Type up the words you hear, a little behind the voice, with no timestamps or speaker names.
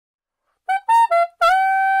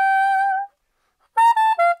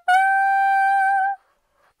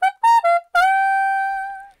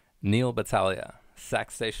Neal Battaglia,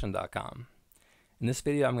 Saxophone.com. In this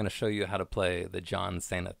video, I'm going to show you how to play the John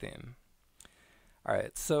Cena theme.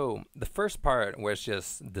 Alright, so the first part where it's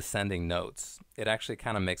just descending notes, it actually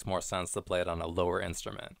kind of makes more sense to play it on a lower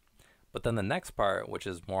instrument. But then the next part, which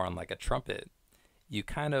is more on like a trumpet, you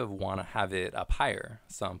kind of want to have it up higher,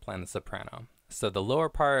 so I'm playing the soprano. So the lower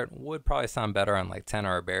part would probably sound better on like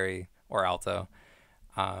tenor or bari or alto.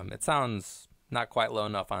 It sounds not quite low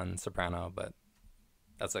enough on soprano, but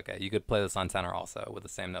that's okay. You could play this on tenor also with the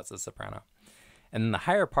same notes as soprano. And then the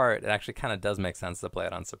higher part, it actually kind of does make sense to play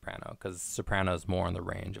it on soprano because soprano is more in the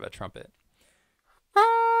range of a trumpet.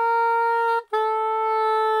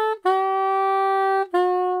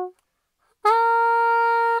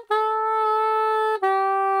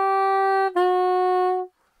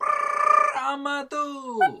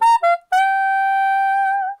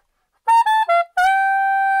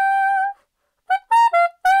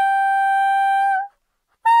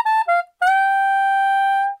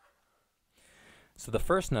 So the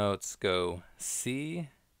first notes go C,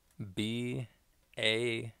 B,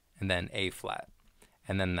 A, and then A flat.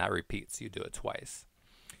 And then that repeats. You do it twice.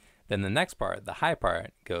 Then the next part, the high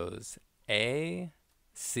part, goes A,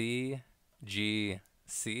 C, G,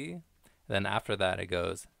 C. Then after that it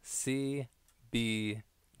goes C, B,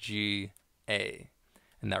 G, A.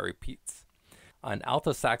 And that repeats. On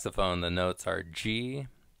alto saxophone, the notes are G,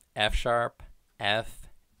 F sharp, F,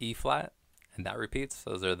 E flat. And that repeats.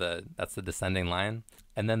 That's the descending line.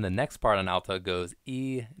 And then the next part on alto goes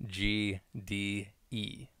E, G, D,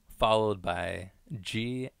 E, followed by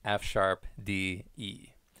G, F sharp, D, E.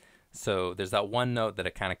 So there's that one note that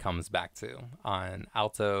it kind of comes back to. On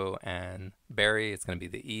alto and bari, it's going to be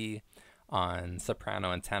the E. On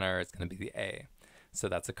soprano and tenor, it's going to be the A. So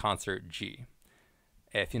that's a concert G.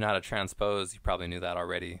 If you know how to transpose, you probably knew that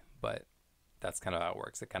already, but that's kind of how it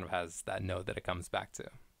works. It kind of has that note that it comes back to.